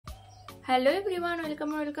Hello everyone,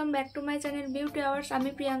 welcome back to my channel beauty hours. আমি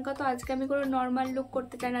প্রিয়াঙ্কা। তো আজকে আমি কোনো নর্মাল লুক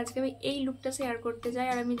করতে চাই না, আজকে আমি এই লুকটা শেয়ার করতে চাই।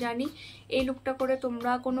 আর আমি জানি এই লুকটা করে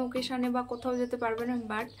তোমরা কোনো ওকেশানে বা কোথাও যেতে পারবে না,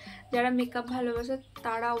 বাট যারা মেকআপ ভালোবাসে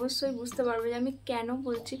তারা অবশ্যই বুঝতে পারবে যে আমি কেন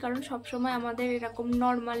বলছি। কারণ সবসময় আমাদের এরকম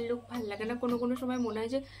নর্মাল লুক ভালো লাগে না, কোনো কোনো সময় মনে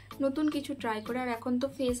হয় যে নতুন কিছু ট্রাই করে। আর এখন তো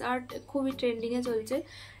ফেস আর্ট খুবই ট্রেন্ডিংয়ে চলছে,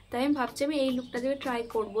 তাই আমি ভাবছি আমি এই লুকটা দিয়ে ট্রাই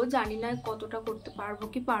করব। জানি না কতটা করতে পারবো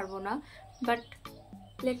কি পারবো না, but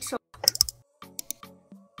let's.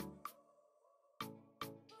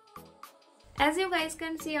 As you guys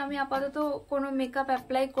can see, আমি আপাতত কোনো মেকআপ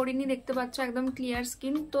অ্যাপ্লাই করিনি, দেখতে পাচ্ছ একদম ক্লিয়ার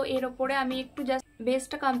স্কিন। তো এর ওপরে আমি একটু জাস্ট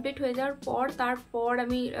বেসটা কমপ্লিট হয়ে যাওয়ার পর তারপর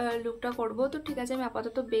আমি লুকটা করব। তো ঠিক আছে, আমি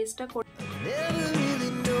আপাতত বেসটা করি।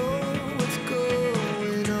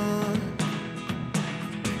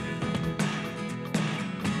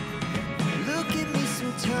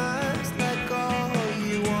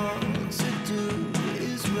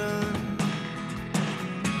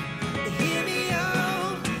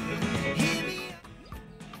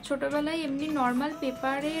 ছোটবেলায় এমনি নর্মাল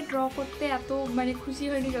পেপারে ড্র করতে এত খুশি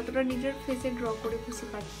হয়নি যতটা নিজের ফেসে ড্র করে খুশি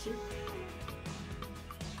পাচ্ছি।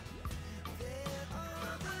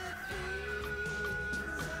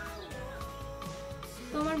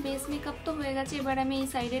 তো আমার বেস মেকআপ তো হয়ে গেছে, এবার আমি এই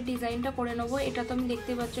সাইডের ডিজাইনটা করে নেবো। এটা তো আমি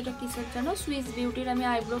দেখতে পাচ্ছি এটা কিসের জন্য, সুইস বিউটির আমি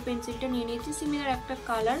আইব্রো পেন্সিলটা নিয়ে নিয়েছি, সিমিলার একটা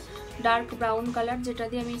কালার ডার্ক ব্রাউন কালার, যেটা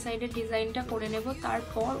দিয়ে আমি এই সাইডের ডিজাইনটা করে নেব।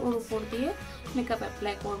 তারপর ওর উপর দিয়ে মেকআপ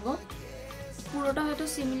অ্যাপ্লাই করব। পুরোটা হয়তো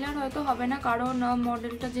সিমিলার হয়তো হবে না, কারণ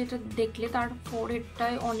মডেলটা যেটা দেখলে তার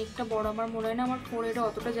ফোরহেডটায় অনেকটা বড়। আমার মনে হয় না আমার ফোরহেডে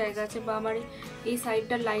অতটা জায়গা আছে, বা আমার এই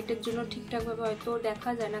সাইডটা লাইটের জন্য ঠিকঠাকভাবে হয়তো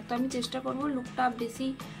দেখা যায় না। তো আমি চেষ্টা করবো লুকটা বেশি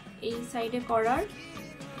এই সাইডে করার।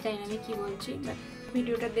 জানি না আমি কী বলছি, বাট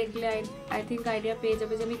ভিডিওটা দেখলে আই থিঙ্ক আইডিয়া পেয়ে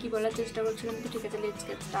যাবে যে আমি কী বলার চেষ্টা করছিলাম। তো ঠিক আছে, লেটস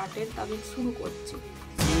গেট স্টার্টেড। তো আমি শুরু করছি।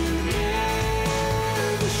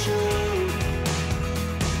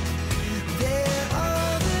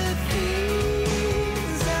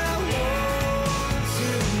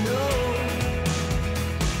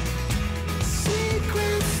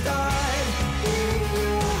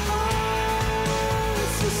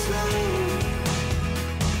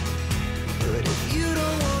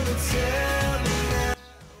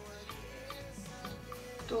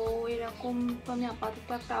 এরকম তো আমি আপাতত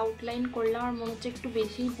একটা আউটলাইন করলাম, আর মনে হচ্ছে একটু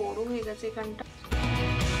বেশি বড় হয়ে গেছে এখানটা।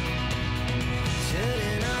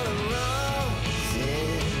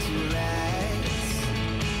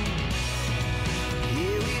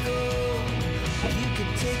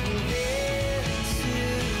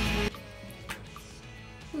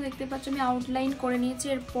 দেখতে পাচ্ছ আমি আউটলাইন করে নিয়েছি।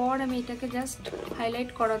 এরপর আমি এটাকে জাস্ট হাইলাইট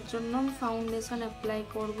করার জন্য ফাউন্ডেশন অ্যাপ্লাই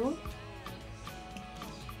করব।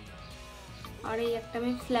 আর এই একটা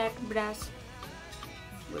আমি ফ্ল্যাট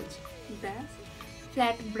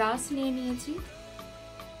ব্রাশ নিয়ে নিয়েছি।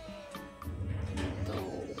 তো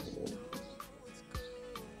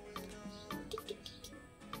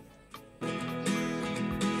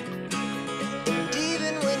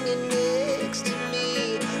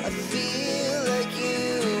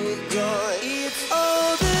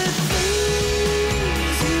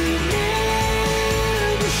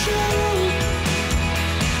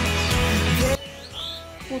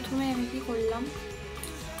প্রথমে আমি কি করলাম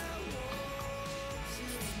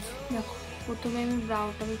দেখো, প্রথমে আমি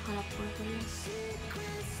ব্রাউটা খারাপ করে ফেললাম।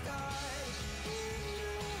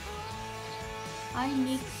 I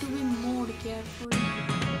need to be more careful.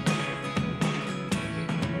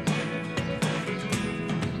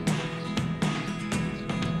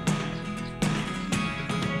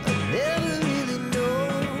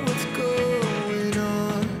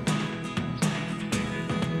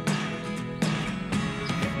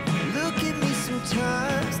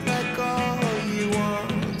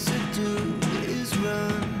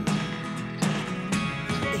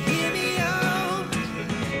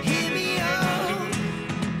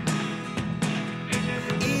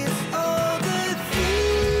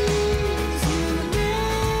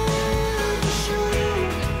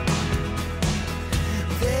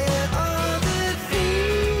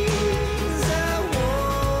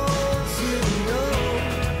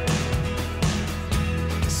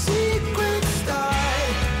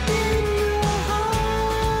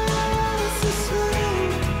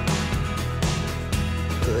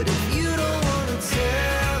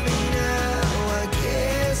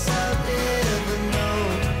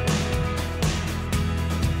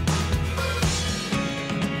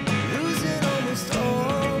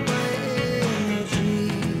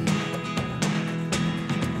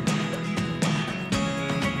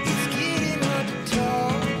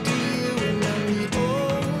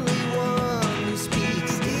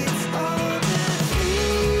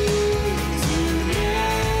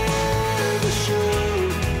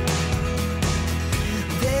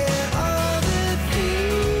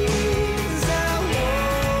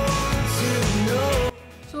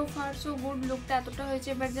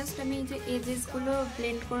 হয়েছে। এবার জাস্ট আমি এই যে এজেসগুলো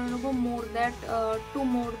ব্লেন্ড করে নেবো, মোর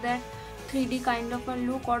that 3D kind of a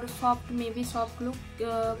look or soft, maybe soft look,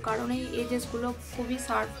 কারণ এই এজেসগুলো খুবই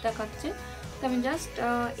শার্প দেখাচ্ছে। তো আমি জাস্ট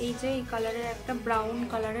এই যে এই কালারের একটা ব্রাউন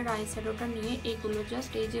কালারের আই শ্যাডোটা নিয়ে এইগুলো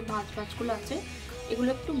জাস্ট এই যে ভাঁজ ভাঁজগুলো আছে এগুলো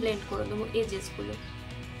একটু ব্লেন্ড করে দেবো এজেসগুলো।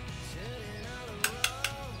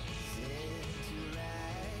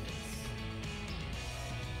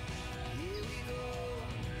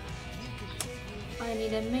 I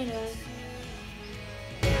need a mirror.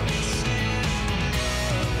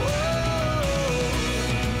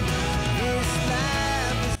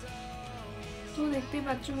 তো দেখতেই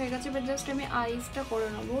পাচ্ছ হয়ে গেছে। এবার জাস্ট আমি আইসটা করে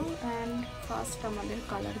নেবো অ্যান্ড ফার্স্ট আমাদের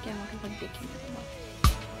কালারকে আমাকে এবার দেখিয়ে দেবো।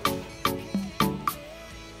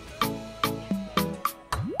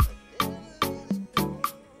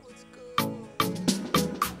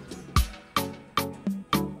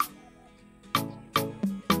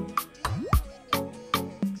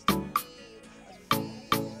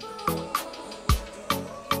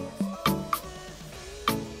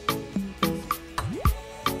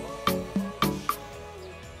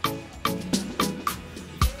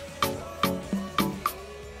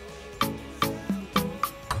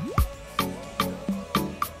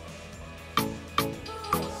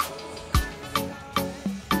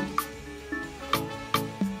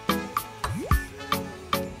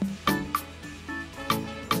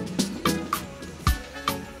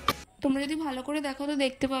 তোমরা যদি ভালো করে দেখো তো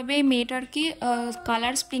দেখতে পাবে এই মেয়েটা আর কি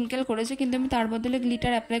কালার স্প্রিঙ্কেল করেছে, কিন্তু আমি তার বদলে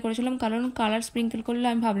গ্লিটার অ্যাপ্লাই করেছিলাম, কারণ কালার স্প্রিঙ্কেল করলে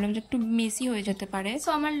আমি ভাবলাম যে একটু মেসি হয়ে যেতে পারে। সো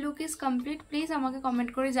আমার লুক ইজ কমপ্লিট। প্লিজ আমাকে কমেন্ট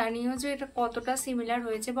করে জানিও যে এটা কতটা সিমিলার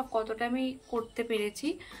হয়েছে বা কতটা আমি করতে পেরেছি।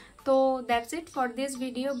 তো that's it for this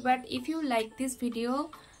video, but if you like this video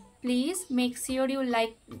please make sure you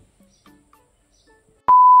like.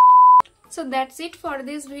 So that's it for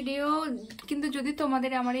this video. কিন্তু যদি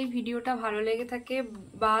তোমাদের আমার এই ভিডিওটা ভালো লেগে থাকে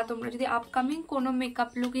বা তোমরা যদি আপকামিং কোনো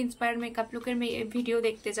মেকআপ লুক, ইন্সপায়ার মেকআপ লুকের ভিডিও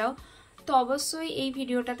দেখতে চাও তো অবশ্যই এই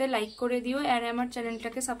ভিডিওটাতে লাইক করে দিও আর আমার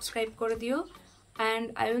চ্যানেলটাকে সাবস্ক্রাইব করে দিও। And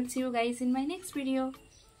I will see you guys in my next video.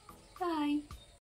 By.